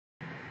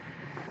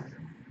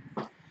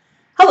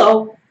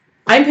Hello,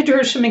 I'm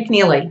Patricia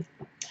McNeely.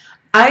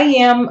 I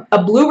am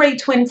a Blu-ray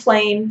twin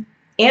flame,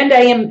 and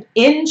I am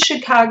in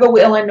Chicago,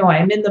 Illinois.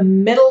 I'm in the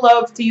middle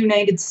of the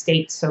United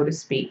States, so to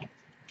speak.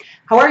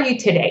 How are you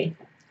today?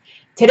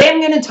 Today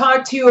I'm going to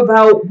talk to you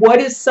about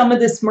what is some of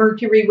this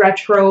Mercury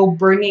retro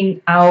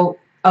bringing out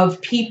of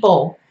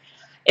people.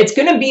 It's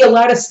going to be a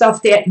lot of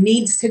stuff that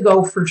needs to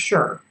go for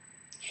sure.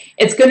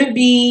 It's going to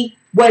be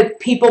what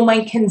people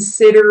might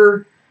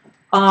consider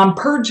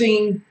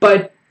purging,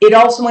 but it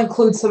also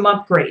includes some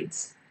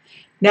upgrades.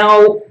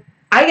 Now,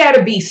 I got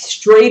to be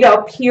straight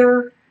up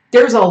here.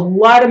 There's a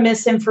lot of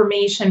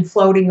misinformation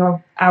floating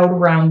out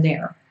around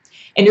there.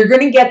 And you're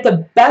going to get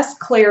the best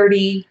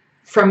clarity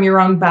from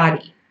your own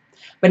body.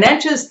 But not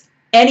just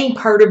any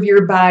part of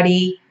your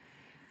body,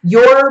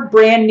 your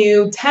brand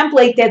new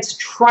template that's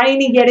trying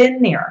to get in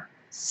there.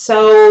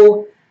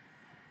 So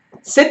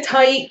sit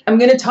tight. I'm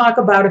going to talk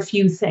about a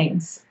few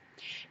things.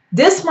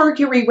 This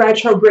Mercury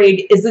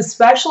retrograde is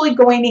especially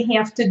going to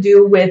have to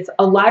do with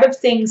a lot of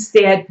things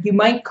that you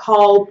might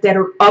call that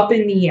are up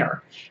in the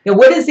air. Now,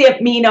 what does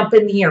that mean, up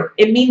in the air?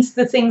 It means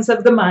the things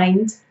of the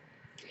mind.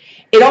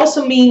 It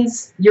also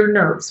means your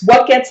nerves.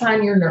 What gets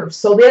on your nerves?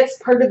 So that's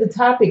part of the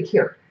topic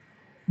here.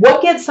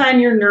 What gets on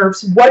your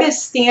nerves? What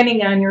is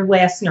standing on your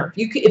last nerve?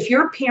 If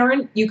you're a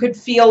parent, you could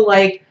feel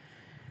like,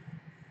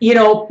 you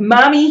know,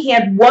 mommy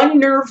had one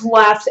nerve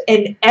left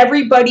and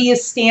everybody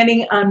is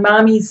standing on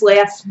mommy's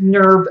last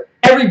nerve.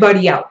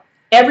 Everybody out.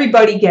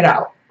 Everybody get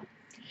out.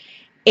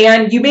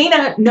 And you may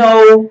not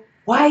know,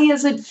 why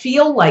does it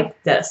feel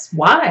like this?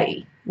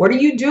 Why? What are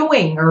you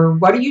doing? Or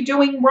what are you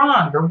doing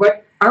wrong? Or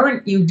what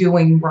aren't you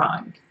doing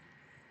wrong?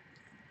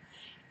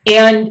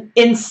 And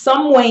in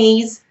some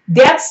ways,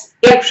 that's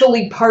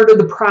actually part of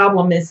the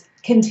problem, is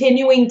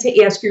continuing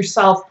to ask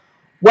yourself,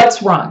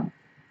 what's wrong?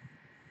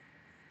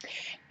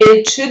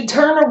 It should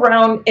turn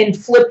around and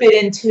flip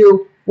it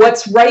into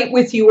what's right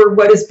with you, or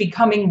what is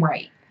becoming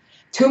right.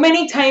 Too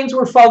many times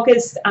we're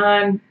focused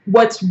on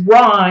what's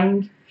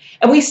wrong,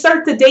 and we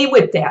start the day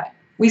with that.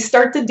 We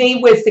start the day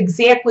with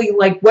exactly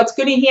like what's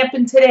going to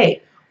happen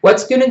today,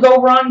 what's going to go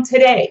wrong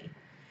today.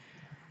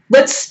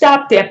 Let's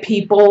stop that,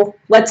 people.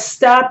 Let's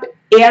stop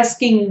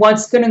asking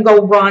what's going to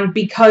go wrong,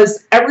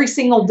 because every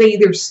single day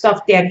there's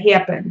stuff that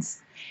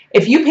happens.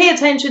 If you pay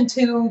attention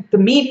to the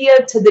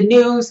media, to the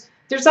news,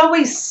 there's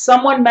always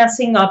someone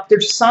messing up.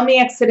 There's some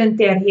accident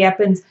that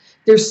happens.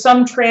 There's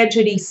some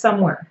tragedy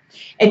somewhere.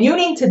 And you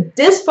need to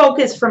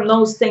disfocus from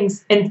those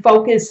things and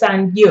focus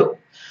on you.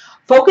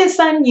 Focus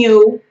on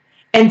you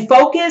and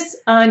focus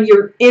on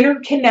your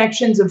inner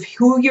connections of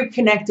who you're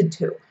connected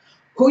to,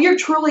 who you're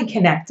truly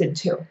connected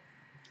to.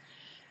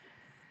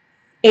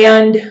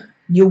 And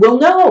you will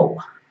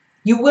know.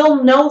 You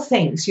will know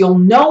things. You'll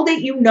know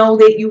that you know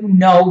that you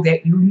know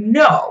that you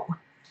know.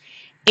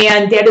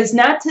 And that is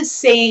not to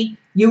say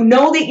you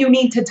know that you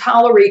need to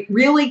tolerate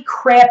really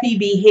crappy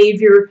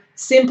behavior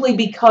simply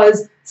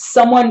because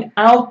someone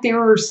out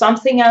there or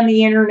something on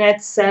the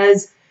internet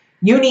says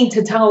you need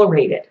to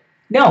tolerate it.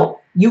 No,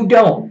 you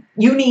don't.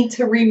 You need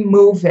to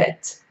remove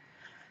it.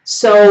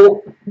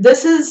 So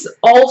this is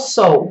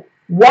also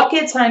what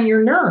gets on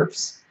your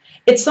nerves.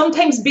 It's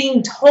sometimes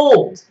being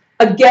told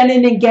again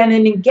and again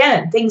and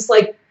again, things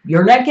like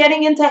you're not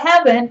getting into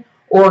heaven,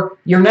 or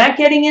you're not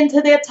getting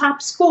into that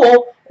top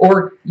school,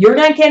 or you're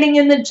not getting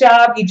in the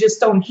job, you just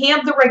don't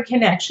have the right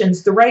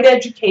connections, the right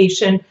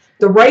education,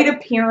 the right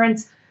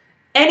appearance,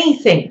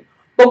 anything.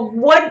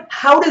 But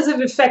how does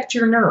it affect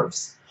your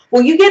nerves?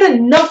 Well, you get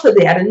enough of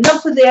that,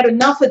 enough of that,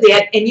 enough of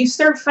that, and you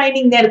start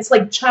finding that it's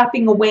like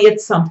chopping away at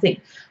something.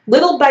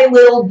 Little by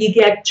little, you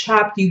get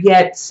chopped, you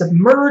get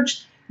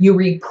submerged, you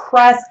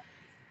repress,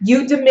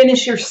 you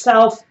diminish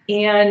yourself.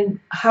 And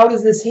how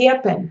does this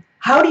happen?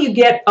 How do you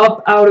get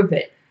up out of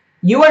it?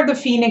 You are the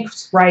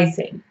phoenix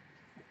rising.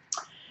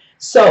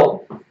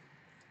 So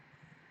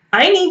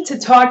I need to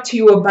talk to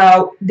you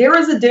about, there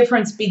is a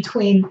difference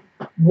between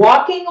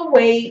walking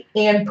away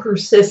and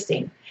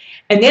persisting.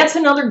 And that's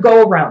another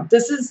go around.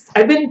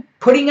 I've been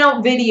putting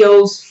out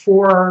videos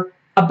for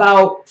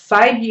about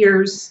 5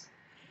 years,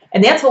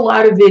 and that's a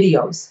lot of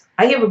videos.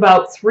 I have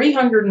about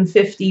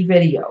 350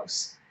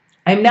 videos.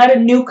 I'm not a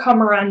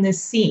newcomer on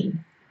this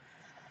scene.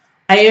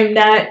 I am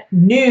not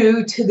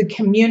new to the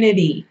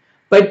community.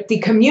 But the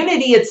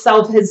community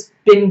itself has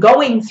been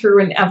going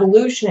through an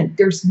evolution.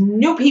 There's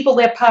new people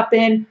that pop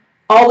in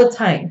all the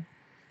time.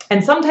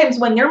 And sometimes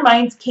when their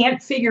minds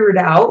can't figure it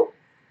out,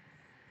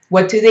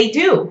 what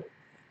do?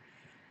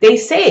 They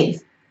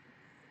say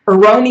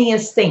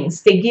erroneous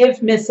things. They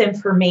give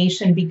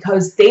misinformation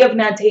because they have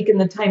not taken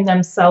the time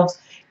themselves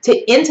to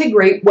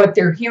integrate what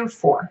they're here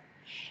for.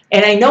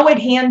 And I know it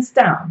hands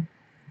down.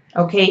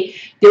 Okay?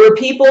 There are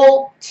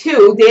people,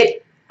 too, that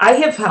I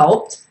have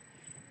helped,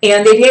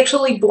 and they've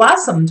actually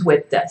blossomed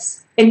with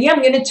this. And yeah,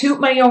 I'm going to toot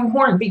my own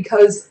horn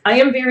because I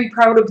am very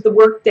proud of the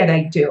work that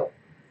I do.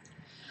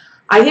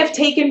 I have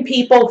taken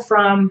people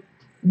from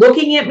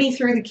looking at me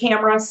through the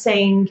camera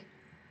saying,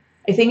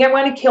 I think I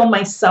want to kill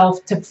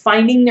myself, to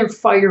finding their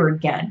fire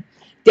again.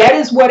 That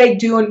is what I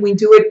do, and we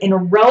do it in a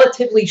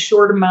relatively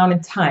short amount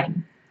of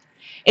time.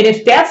 And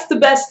if that's the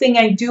best thing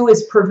I do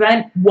is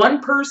prevent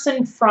one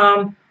person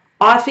from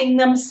offing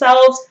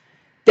themselves,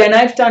 then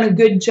I've done a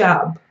good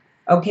job.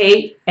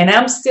 Okay? And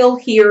I'm still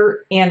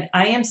here and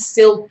I am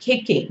still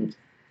kicking.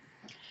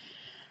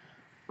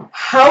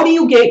 How do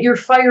you get your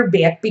fire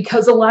back?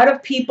 Because a lot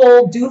of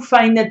people do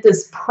find that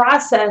this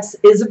process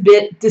is a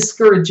bit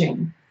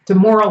discouraging,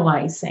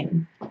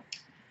 demoralizing,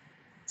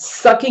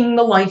 sucking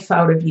the life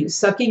out of you,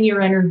 sucking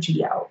your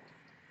energy out.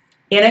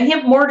 And I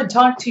have more to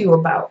talk to you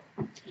about.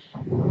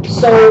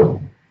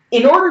 So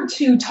in order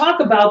to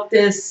talk about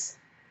this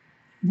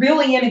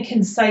really in a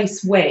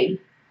concise way,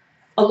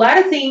 a lot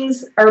of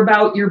things are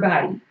about your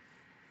body.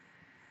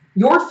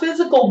 Your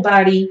physical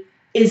body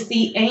is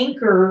the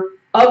anchor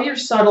of your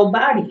subtle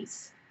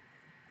bodies.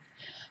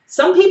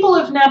 Some people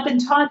have not been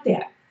taught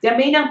that. That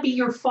may not be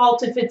your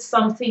fault if it's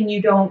something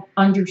you don't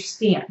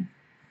understand.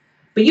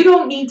 But you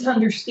don't need to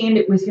understand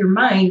it with your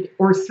mind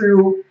or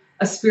through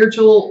a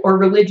spiritual or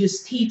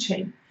religious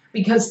teaching,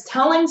 because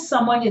telling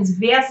someone is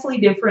vastly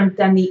different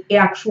than the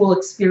actual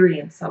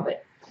experience of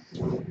it.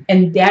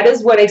 And that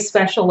is what I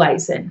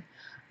specialize in.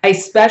 I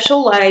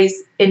specialize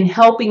in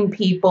helping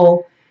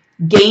people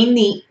gain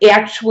the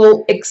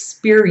actual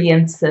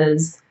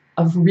experiences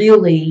of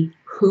really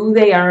who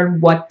they are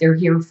and what they're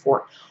here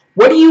for.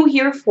 What are you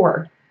here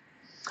for?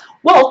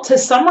 Well, to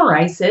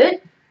summarize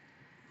it,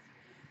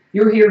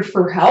 you're here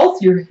for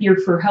health, you're here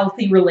for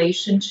healthy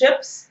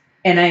relationships,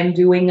 and I'm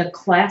doing a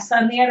class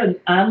on that, an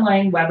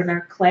online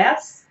webinar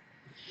class.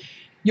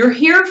 You're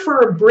here for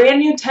a brand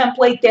new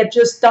template that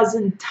just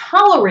doesn't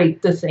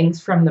tolerate the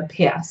things from the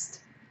past.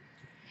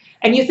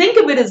 And you think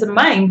of it as a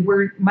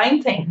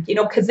mind thing,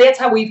 because that's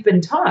how we've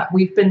been taught.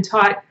 We've been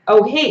taught,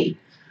 oh, hey,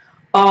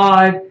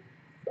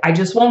 I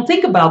just won't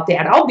think about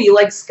that. I'll be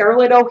like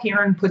Scarlett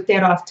O'Hara and put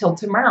that off till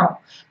tomorrow.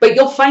 But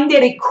you'll find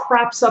that it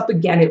crops up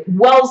again. It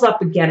wells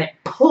up again. It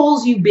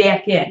pulls you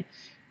back in.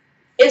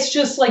 It's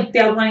just like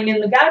that line in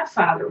The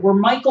Godfather where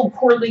Michael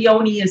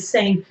Corleone is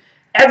saying,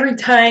 every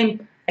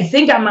time I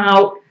think I'm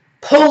out,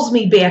 pulls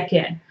me back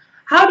in.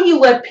 How do you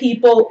let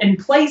people and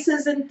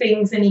places and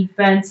things and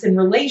events and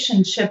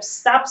relationships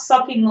stop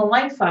sucking the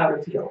life out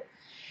of you?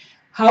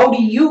 How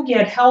do you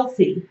get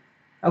healthy?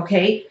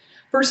 Okay?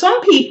 For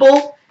some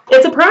people,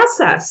 it's a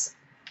process.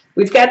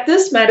 We've got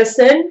this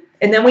medicine,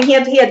 and then we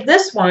have to have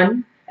this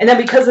one, and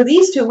then because of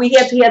these two, we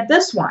have to have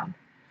this one.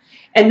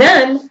 And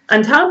then,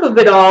 on top of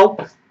it all,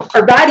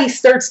 our body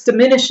starts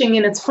diminishing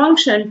in its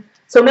function,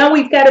 so now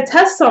we've got to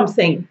test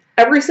something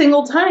every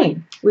single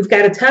time. We've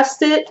got to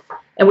test it,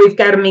 and we've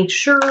got to make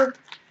sure,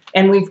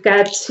 and we've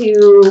got to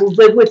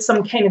live with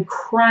some kind of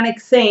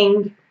chronic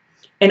thing.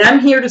 And I'm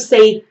here to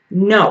say,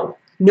 no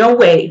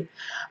way.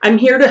 I'm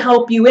here to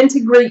help you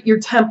integrate your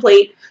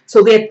template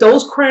so that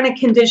those chronic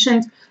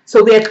conditions,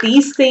 so that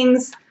these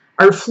things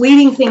are a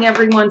fleeting thing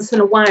every once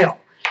in a while,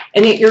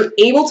 and that you're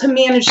able to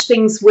manage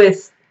things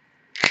with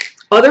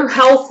other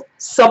health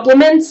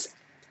supplements.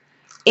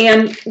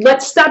 And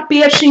let's stop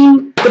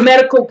bashing the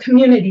medical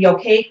community,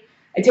 okay?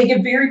 I take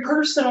it very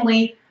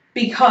personally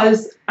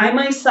because I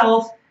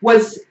myself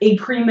was a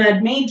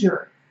pre-med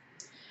major.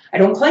 I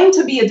don't claim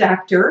to be a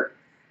doctor,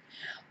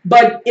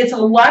 but it's a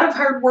lot of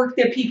hard work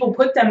that people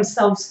put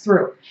themselves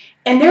through.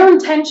 And their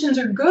intentions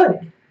are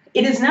good.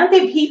 It is not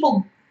that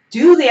people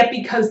do that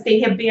because they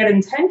have bad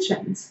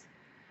intentions.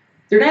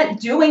 They're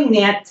not doing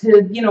that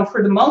to,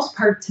 for the most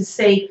part, to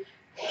say,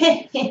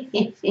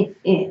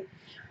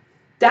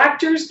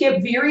 Doctors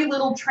get very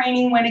little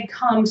training when it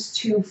comes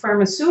to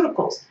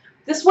pharmaceuticals.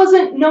 This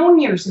wasn't known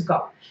years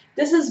ago.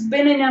 This has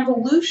been an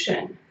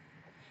evolution,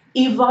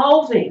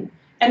 evolving.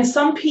 And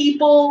some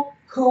people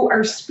who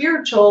are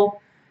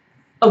spiritual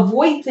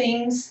avoid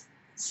things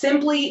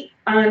simply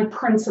on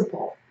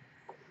principle.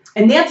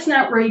 And that's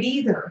not right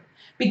either,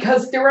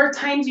 because there are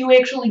times you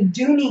actually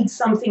do need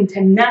something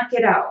to knock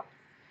it out.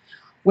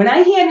 When I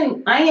had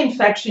an eye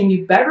infection,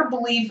 you better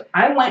believe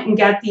I went and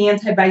got the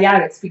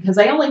antibiotics because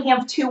I only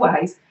have 2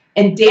 eyes,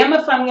 and damn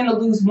if I'm going to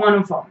lose one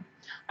of them.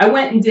 I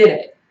went and did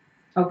it,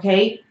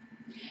 okay?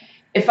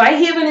 If I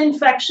have an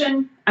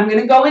infection, I'm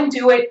going to go and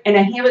do it, and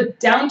I have it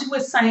down to a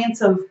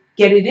science of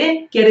get it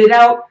in, get it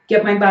out,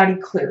 get my body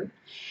cleared.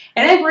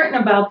 And I've written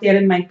about that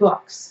in my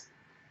books.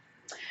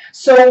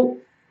 So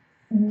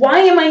why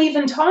am I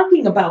even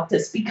talking about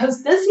this?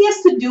 Because this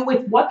has to do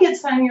with what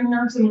gets on your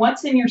nerves and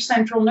what's in your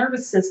central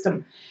nervous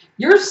system.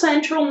 Your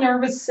central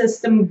nervous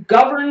system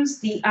governs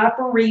the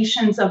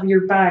operations of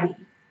your body.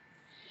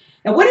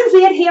 Now, what does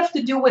that have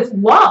to do with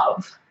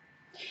love?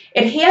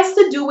 It has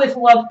to do with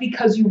love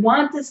because you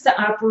want this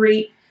to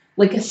operate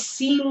like a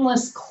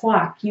seamless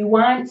clock. You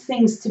want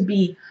things to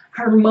be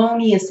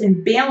harmonious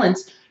and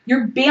balanced.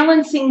 You're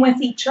balancing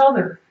with each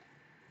other.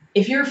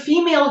 If you're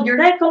female, you're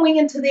not going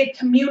into that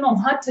communal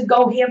hut to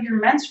go have your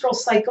menstrual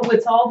cycle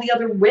with all the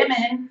other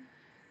women,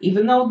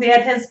 even though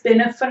that has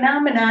been a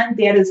phenomenon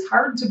that is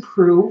hard to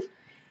prove.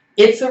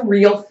 It's a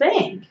real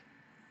thing.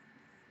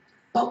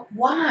 But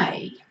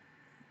why?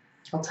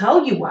 I'll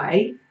tell you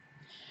why.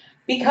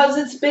 Because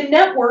it's been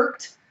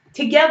networked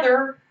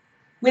together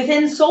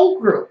within soul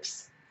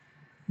groups.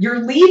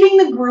 You're leaving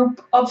the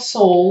group of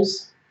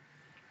souls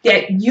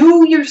that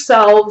you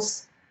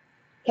yourselves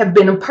have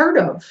been a part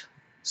of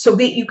so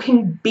that you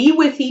can be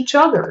with each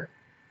other.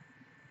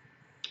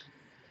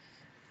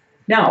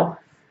 Now,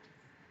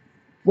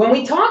 when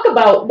we talk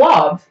about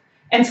love,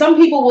 and some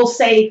people will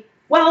say,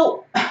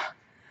 well,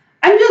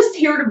 I'm just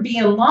here to be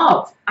in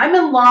love. I'm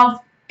in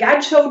love. God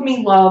showed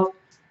me love.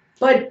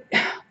 But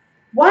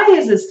why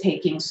is this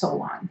taking so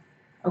long?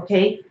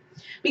 Okay?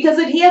 Because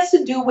it has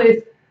to do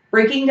with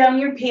breaking down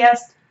your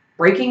past,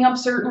 breaking up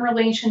certain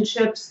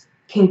relationships,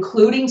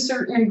 concluding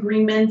certain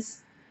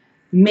agreements,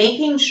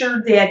 making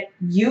sure that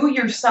you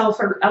yourself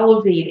are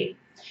elevating.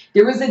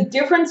 There is a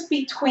difference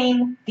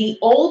between the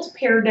old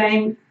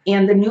paradigm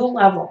and the new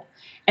level.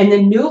 And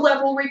the new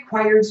level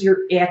requires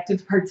your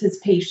active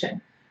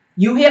participation.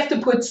 You have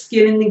to put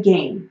skin in the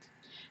game.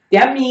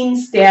 That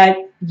means that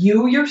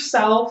you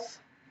yourself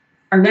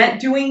are not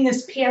doing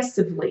this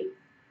passively.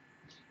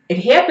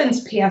 It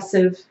happens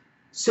passive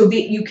so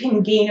that you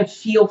can gain a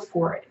feel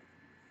for it.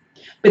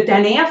 But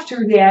then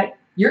after that,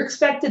 you're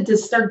expected to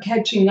start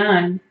catching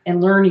on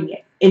and learning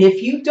it. And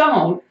if you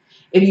don't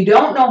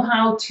know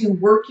how to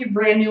work your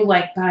brand new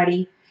light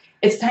body,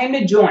 it's time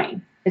to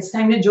join. It's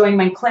time to join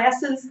my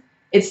classes.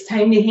 It's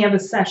time to have a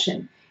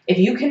session. If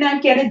you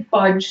cannot get it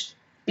budged,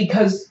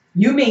 because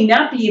you may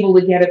not be able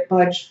to get it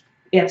budged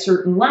at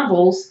certain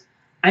levels,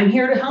 I'm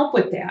here to help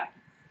with that.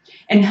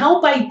 And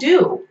help I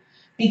do,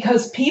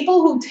 because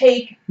people who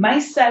take my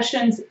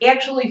sessions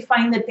actually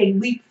find that they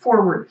leap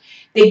forward.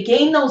 They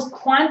gain those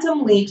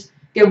quantum leaps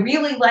that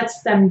really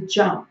lets them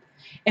jump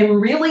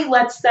and really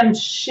lets them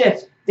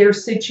shift their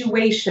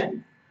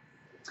situation.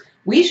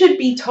 We should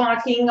be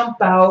talking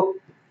about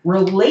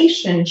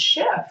relation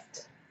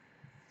shift,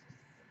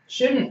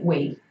 shouldn't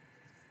we?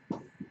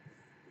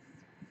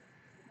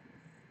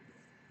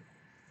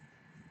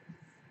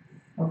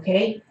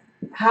 Okay,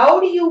 how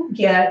do you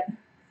get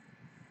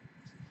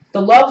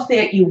the love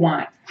that you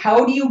want?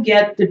 How do you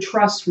get the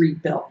trust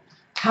rebuilt?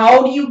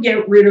 How do you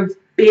get rid of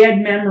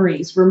bad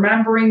memories,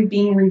 remembering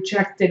being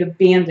rejected,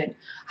 abandoned?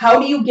 How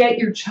do you get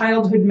your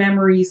childhood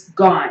memories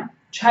gone?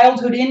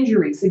 Childhood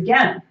injuries,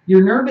 again,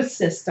 your nervous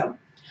system.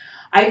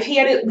 I've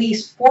had at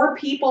least 4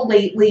 people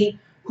lately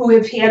who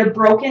have had a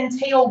broken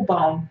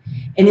tailbone,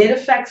 and it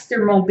affects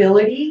their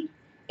mobility,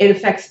 it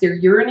affects their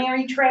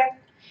urinary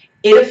tract,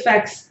 it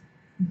affects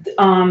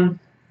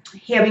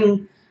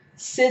having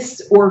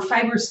cysts or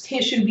fibrous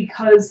tissue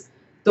because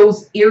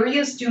those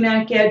areas do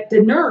not get,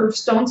 the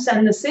nerves don't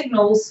send the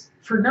signals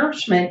for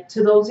nourishment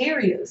to those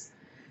areas.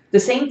 The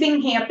same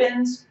thing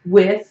happens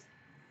with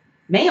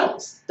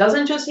males.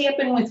 Doesn't just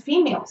happen with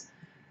females.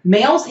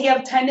 Males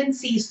have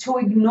tendencies to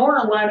ignore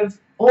a lot of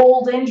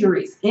old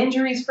injuries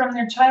from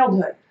their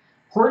childhood,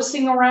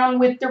 horsing around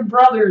with their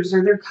brothers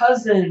or their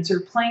cousins or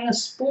playing a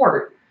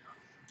sport.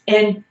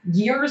 And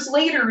years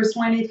later is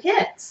when it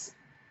hits.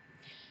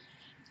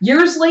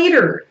 Years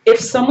later, if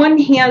someone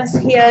has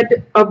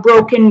had a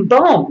broken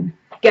bone,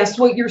 guess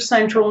what your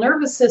central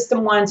nervous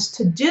system wants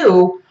to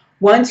do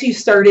once you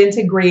start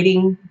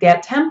integrating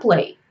that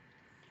template?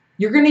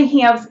 You're going to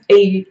have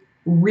a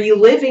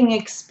reliving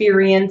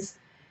experience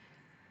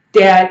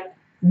that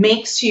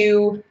makes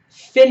you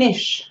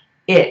finish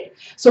it.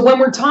 So when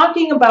we're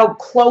talking about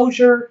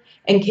closure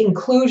and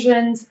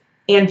conclusions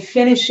and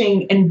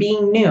finishing and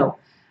being new,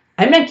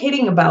 I'm not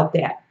kidding about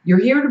that.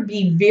 You're here to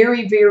be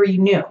very, very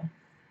new.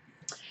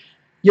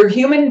 Your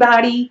human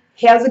body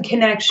has a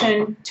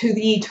connection to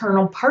the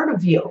eternal part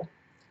of you.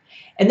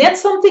 And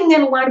that's something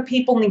that a lot of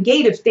people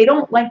negate if they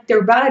don't like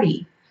their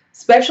body,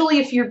 especially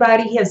if your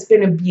body has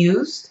been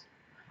abused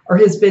or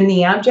has been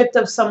the object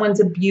of someone's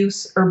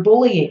abuse or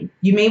bullying.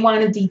 You may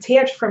want to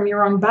detach from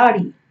your own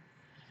body.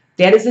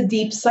 That is a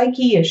deep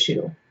psyche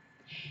issue.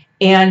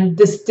 And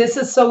this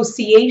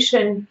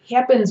disassociation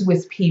happens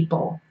with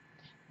people.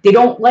 They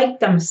don't like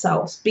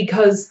themselves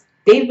because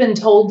they've been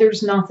told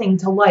there's nothing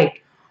to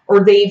like,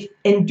 or they've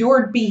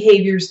endured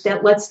behaviors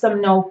that lets them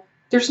know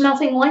there's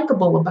nothing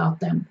likable about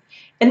them.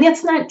 And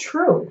that's not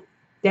true.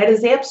 That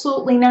is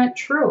absolutely not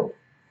true.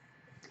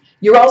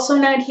 You're also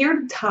not here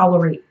to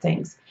tolerate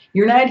things.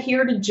 You're not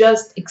here to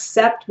just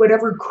accept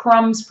whatever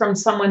crumbs from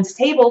someone's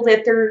table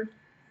that they're,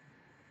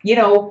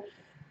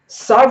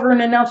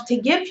 sovereign enough to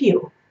give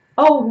you.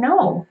 Oh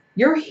no,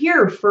 you're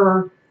here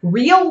for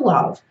real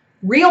love,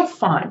 real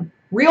fun,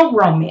 real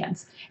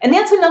romance. And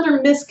that's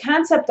another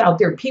misconcept out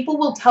there. People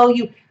will tell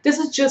you this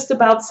is just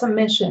about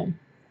submission.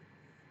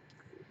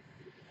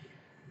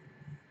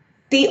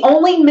 The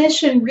only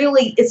mission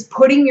really is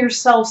putting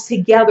yourselves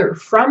together.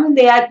 From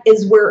that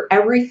is where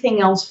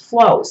everything else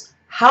flows.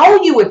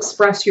 How you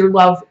express your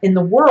love in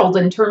the world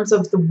in terms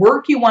of the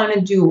work you want to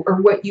do or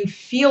what you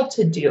feel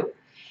to do,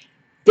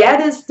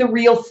 that is the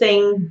real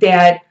thing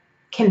that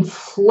can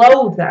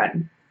flow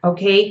then,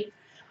 okay?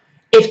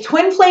 If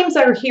twin flames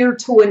are here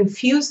to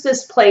infuse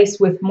this place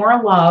with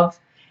more love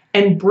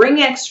and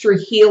bring extra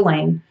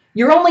healing,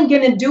 you're only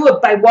going to do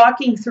it by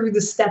walking through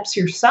the steps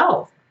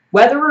yourself.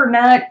 Whether or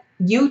not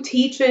you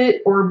teach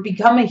it or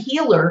become a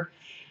healer,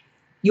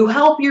 You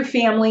help your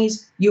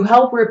families. You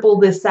help ripple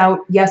this out,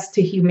 yes,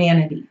 to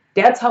humanity.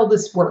 That's how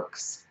this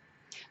works.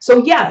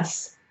 So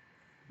yes,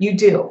 you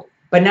do.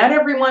 But not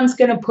everyone's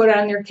going to put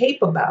on their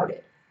cape about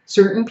it.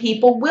 Certain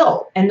people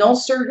will. And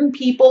those certain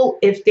people,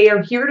 if they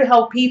are here to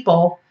help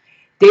people,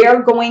 they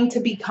are going to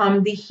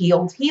become the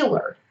healed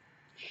healer.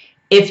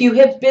 If you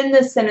have been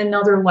this in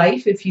another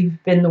life, if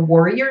you've been the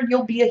warrior,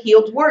 you'll be a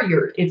healed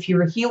warrior. If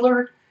you're a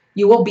healer,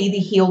 you will be the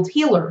healed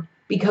healer,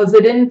 because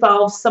it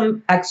involves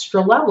some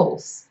extra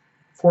levels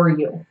for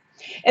you.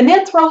 And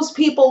that throws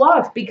people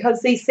off,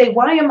 because they say,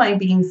 why am I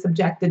being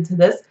subjected to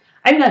this?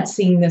 I'm not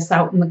seeing this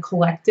out in the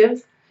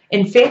collective.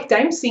 In fact,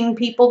 I'm seeing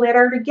people that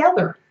are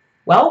together.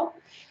 Well,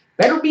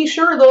 better be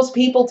sure of those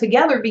people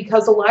together,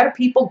 because a lot of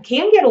people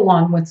can get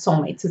along with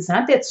soulmates. It's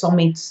not that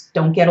soulmates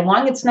don't get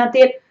along. It's not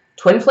that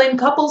twin flame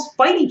couples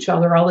fight each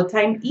other all the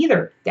time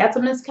either. That's a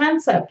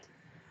misconcept.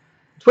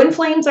 Twin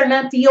flames are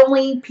not the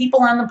only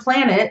people on the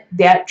planet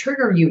that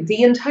trigger you.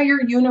 The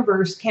entire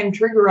universe can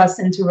trigger us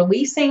into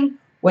releasing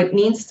what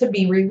needs to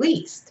be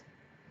released.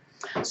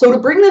 So to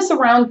bring this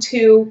around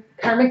to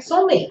karmic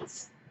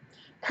soulmates.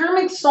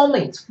 Karmic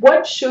soulmates,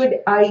 what should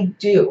I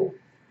do?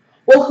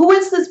 Well, who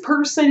is this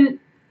person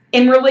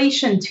in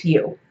relation to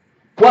you?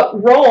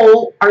 What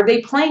role are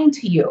they playing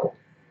to you?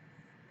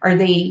 Are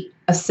they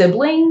a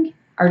sibling?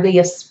 Are they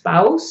a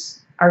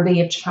spouse? Are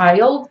they a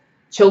child?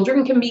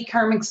 Children can be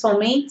karmic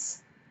soulmates.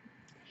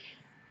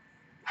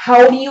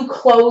 How do you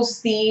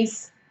close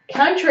these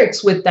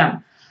contracts with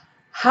them?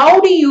 How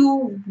do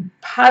you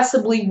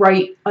possibly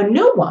write a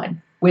new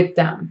one with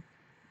them?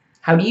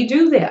 How do you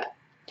do that?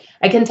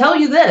 I can tell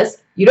you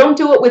this, you don't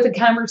do it with a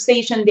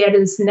conversation. That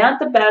is not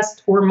the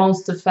best or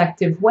most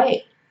effective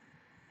way.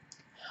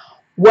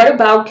 What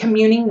about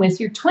communing with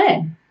your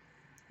twin?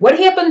 What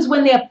happens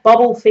when that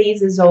bubble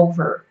phase is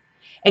over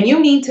and you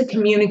need to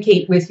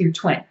communicate with your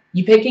twin?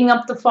 You picking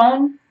up the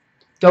phone?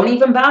 Don't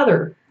even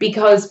bother,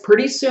 because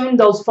pretty soon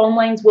those phone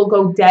lines will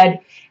go dead.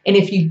 And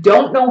if you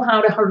don't know how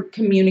to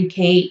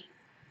communicate,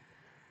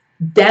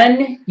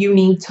 then you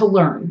need to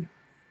learn.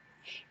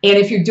 And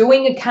if you're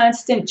doing a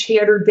constant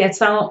chatter,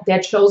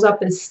 that shows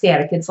up as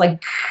static. It's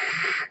like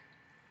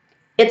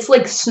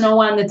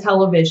snow on the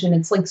television.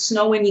 It's like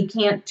snow and you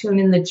can't tune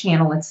in the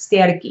channel. It's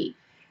staticky.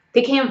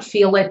 They can't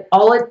feel it.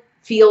 All it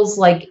feels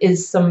like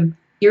is some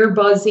ear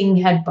buzzing,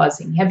 head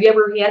buzzing. Have you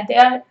ever had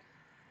that?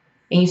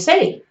 And you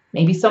say,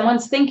 maybe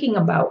someone's thinking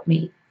about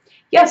me.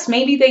 Yes,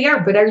 maybe they are,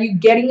 but are you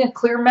getting a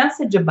clear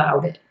message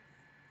about it?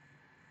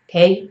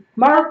 Okay,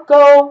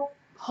 Marco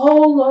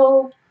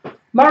Polo,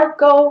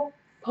 Marco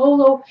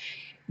Polo.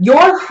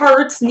 Your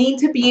hearts need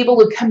to be able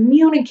to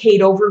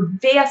communicate over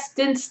vast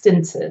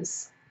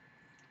distances,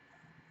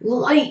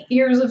 light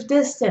years of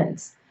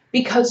distance,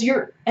 because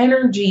your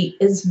energy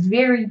is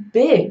very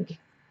big.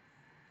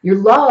 Your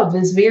love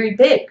is very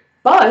big,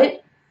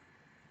 but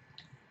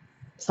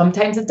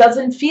sometimes it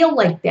doesn't feel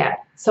like that.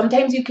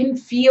 Sometimes you can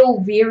feel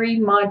very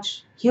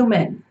much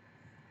human.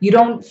 You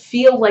don't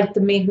feel like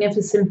the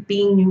magnificent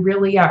being you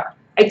really are.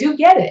 I do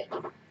get it.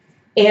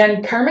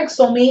 And karmic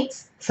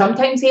soulmates,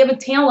 sometimes they have a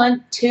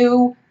talent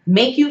to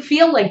make you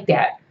feel like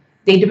that.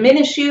 They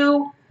diminish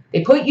you,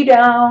 they put you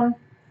down,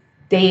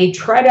 they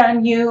tread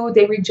on you,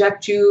 they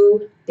reject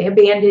you, they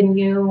abandon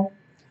you.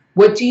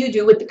 What do you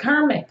do with the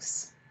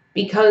karmics?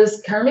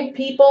 Because karmic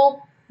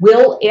people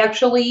will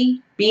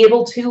actually be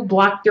able to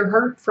block their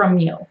hurt from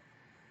you.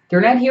 They're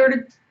not here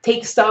to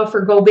take stuff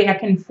or go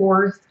back and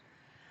forth.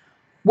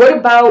 What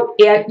about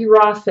at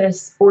your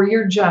office or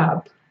your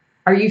job?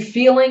 Are you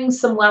feeling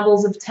some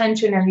levels of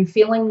tension? Are you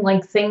feeling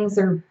like things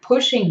are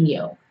pushing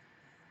you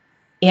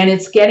and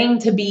it's getting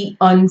to be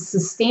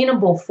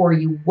unsustainable for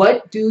you?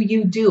 What do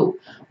you do?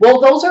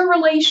 Well, those are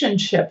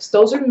relationships.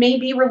 Those are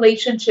maybe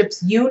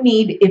relationships you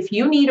need. If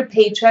you need a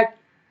paycheck,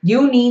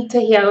 you need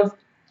to have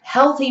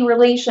healthy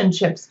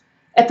relationships.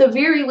 At the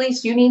very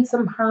least, you need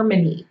some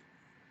harmony.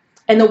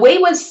 And the way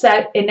was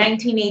set in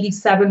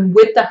 1987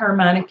 with the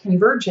harmonic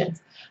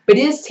convergence, but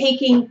it is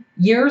taking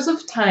years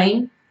of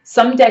time,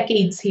 some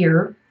decades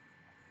here,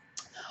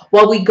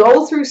 while we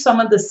go through some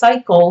of the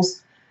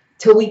cycles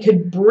till we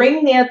could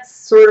bring that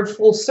sort of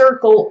full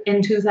circle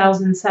in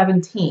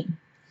 2017.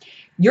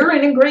 You're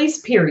in a grace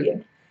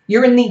period.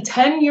 You're in the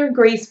 10-year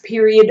grace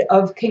period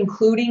of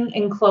concluding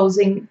and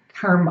closing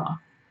karma.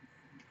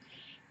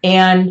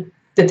 And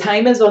the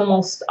time is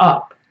almost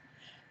up.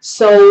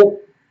 So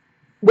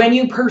when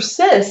you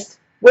persist,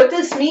 what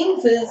this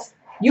means is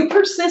you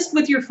persist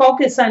with your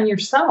focus on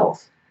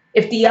yourself.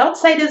 If the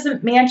outside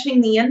isn't matching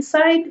the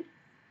inside,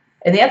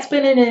 and that's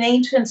been in an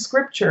ancient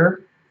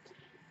scripture,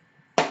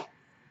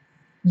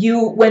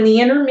 when the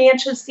inner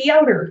matches the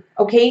outer,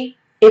 okay?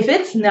 If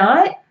it's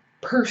not,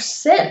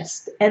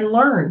 persist and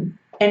learn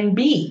and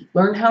be.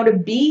 Learn how to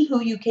be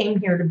who you came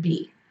here to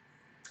be.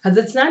 Because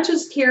it's not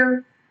just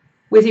here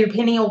with your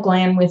pineal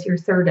gland, with your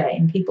third eye,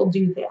 and people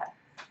do that.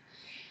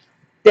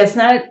 That's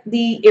not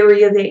the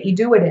area that you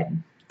do it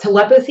in.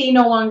 Telepathy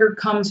no longer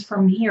comes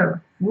from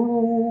here.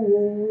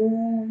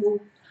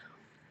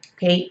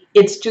 Okay,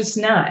 it's just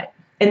not.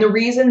 And the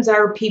reasons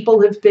are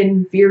people have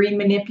been very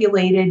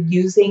manipulated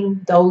using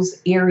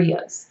those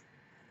areas.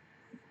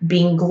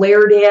 Being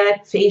glared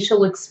at,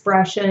 facial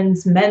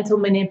expressions, mental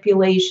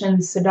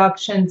manipulations,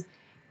 seductions.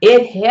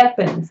 It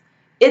happens.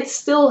 It's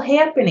still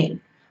happening.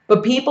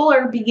 But people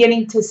are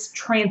beginning to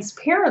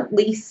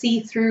transparently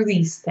see through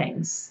these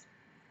things.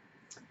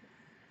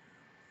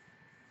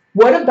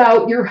 What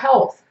about your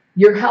health?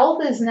 Your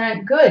health is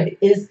not good.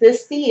 Is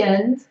this the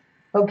end?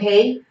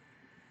 Okay.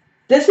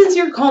 This is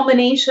your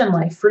culmination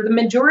life. For the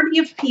majority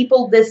of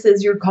people, this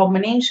is your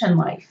culmination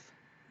life.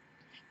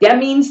 That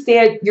means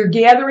that you're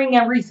gathering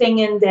everything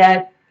in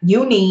that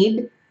you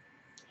need.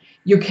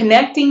 You're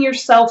connecting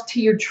yourself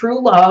to your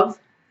true love,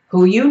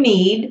 who you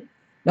need.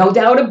 No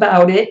doubt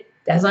about it.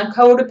 That's not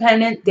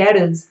codependent. That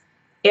is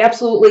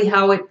absolutely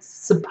how it's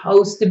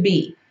supposed to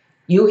be.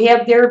 You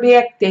have their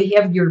back, they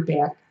have your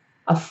back.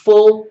 A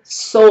full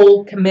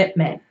soul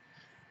commitment.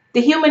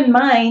 The human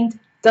mind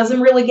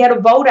doesn't really get a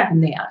vote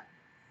on that.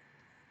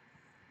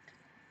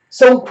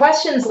 So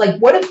questions like,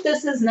 what if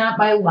this is not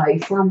my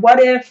life? Or what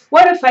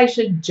if I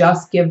should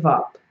just give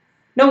up?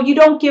 No, you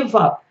don't give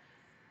up.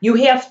 You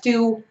have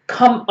to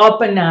come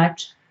up a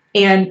notch.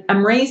 And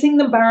I'm raising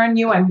the bar on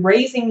you. I'm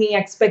raising the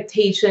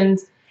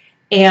expectations.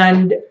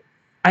 And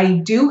I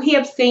do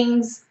have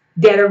things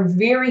that are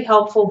very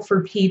helpful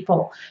for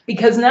people.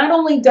 Because not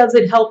only does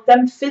it help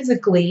them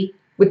physically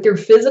with their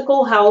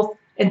physical health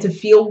and to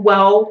feel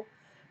well,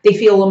 they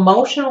feel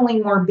emotionally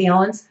more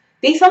balanced.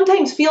 They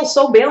sometimes feel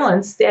so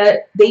balanced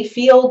that they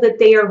feel that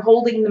they are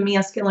holding the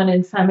masculine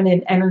and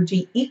feminine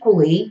energy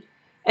equally.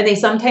 And they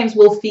sometimes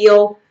will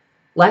feel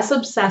less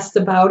obsessed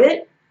about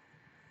it.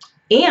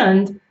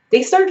 And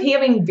they start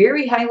having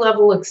very high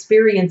level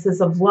experiences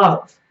of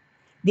love.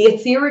 The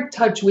etheric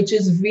touch, which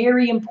is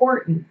very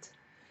important.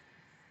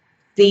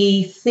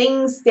 The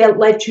things that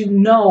let you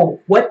know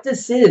what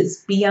this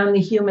is beyond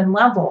the human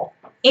level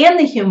and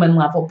the human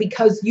level,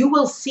 because you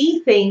will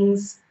see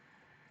things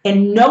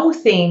and know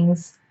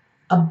things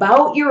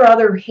about your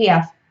other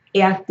half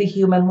at the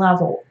human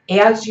level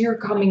as you're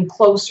coming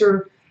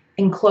closer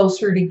and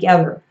closer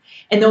together.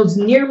 And those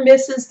near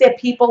misses that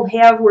people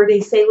have where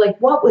they say, like,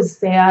 what was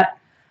that?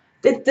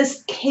 That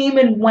this came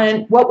and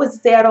went. What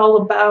was that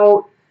all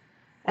about?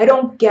 I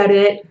don't get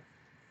it.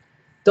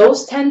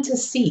 Those tend to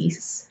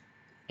cease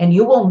and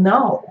you will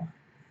know,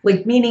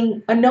 like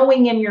meaning a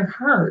knowing in your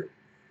heart.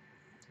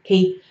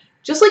 Okay,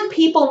 just like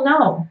people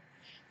know,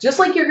 just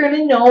like you're going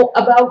to know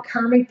about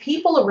karmic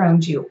people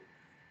around you.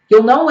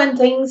 You'll know when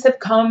things have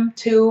come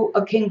to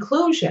a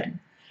conclusion.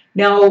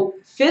 Now,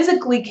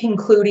 physically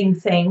concluding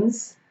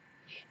things,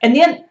 and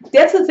then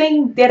that's the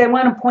thing that I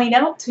want to point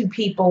out to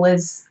people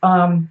is,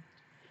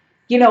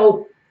 you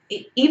know,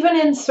 even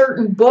in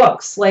certain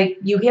books, like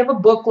you have a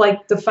book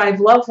like The 5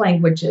 Love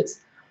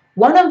Languages,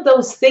 one of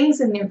those things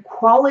in there,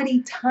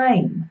 quality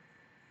time.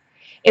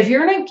 If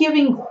you're not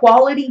giving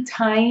quality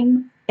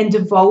time and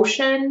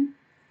devotion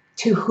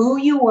to who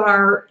you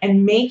are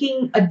and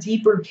making a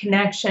deeper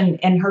connection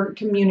and heart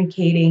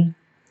communicating,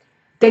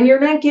 then you're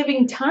not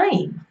giving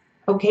time,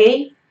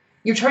 okay?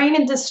 You're trying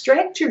to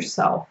distract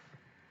yourself.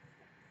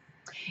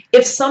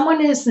 If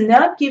someone is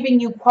not giving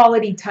you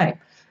quality time,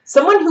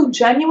 someone who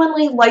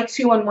genuinely likes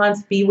you and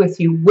wants to be with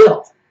you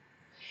will.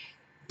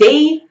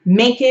 They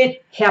make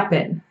it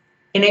happen.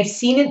 And I've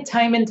seen it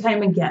time and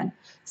time again.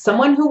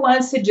 Someone who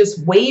wants to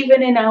just wave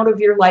in and out of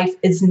your life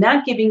is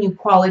not giving you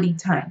quality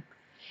time.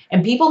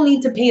 And people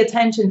need to pay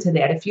attention to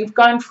that. If you've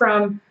gone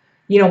from,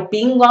 you know,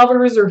 being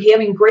lovers or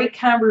having great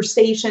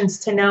conversations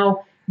to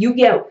now you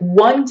get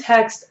one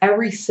text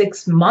every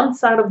 6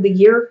 months out of the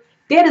year,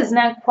 that is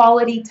not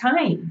quality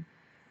time.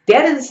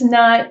 That is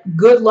not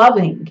good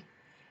loving.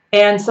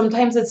 And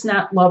sometimes it's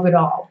not love at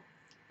all.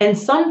 And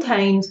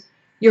sometimes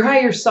your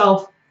higher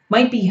self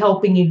might be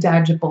helping you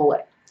dodge a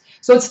bullet.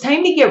 So it's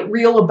time to get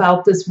real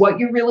about this, what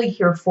you're really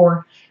here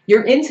for.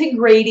 You're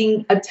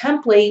integrating a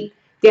template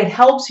that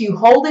helps you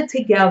hold it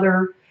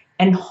together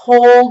and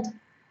hold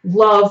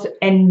love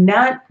and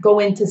not go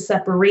into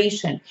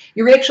separation.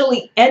 You're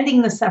actually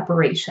ending the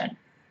separation.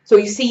 So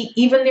you see,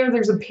 even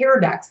there's a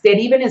paradox that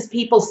even as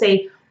people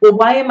say, well,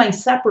 why am I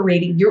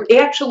separating? You're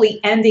actually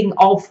ending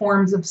all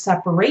forms of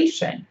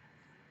separation.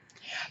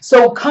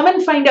 So come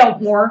and find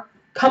out more.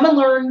 Come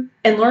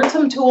and learn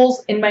some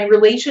tools in my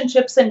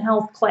relationships and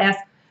health class.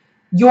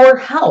 Your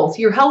health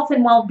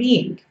and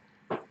well-being,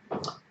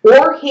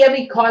 or have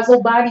a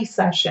causal body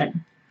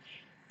session.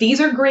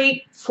 These are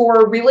great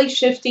for really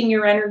shifting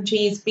your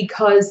energies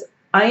because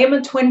I am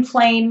a twin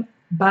flame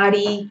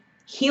body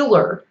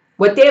healer.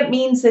 What that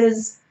means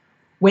is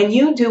when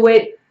you do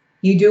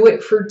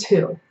it for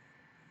 2.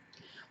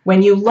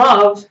 When you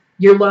love,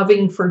 you're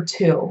loving for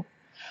 2.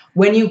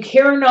 When you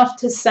care enough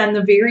to send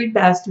the very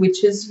best,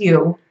 which is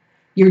you're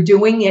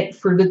doing it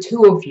for the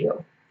 2 of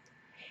you.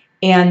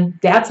 And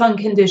that's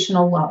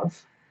unconditional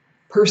love.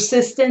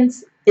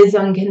 Persistence is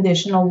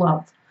unconditional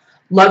love.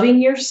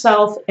 Loving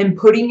yourself and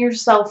putting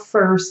yourself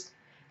first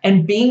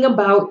and being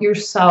about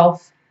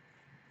yourself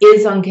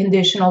is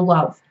unconditional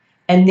love.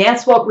 And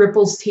that's what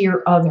ripples to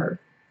your other.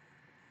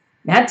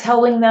 Not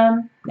telling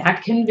them,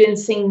 not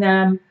convincing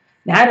them,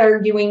 not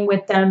arguing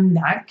with them,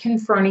 not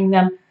confronting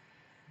them,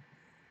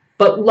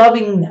 but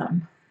loving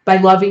them by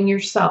loving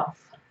yourself.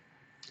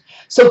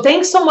 So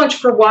thanks so much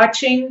for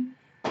watching,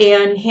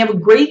 and have a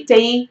great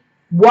day.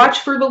 Watch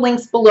for the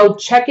links below.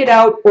 Check it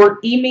out, or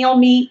email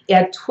me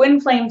at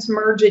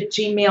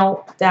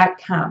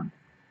twinflamesmerge@gmail.com.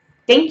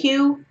 Thank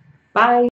you. Bye.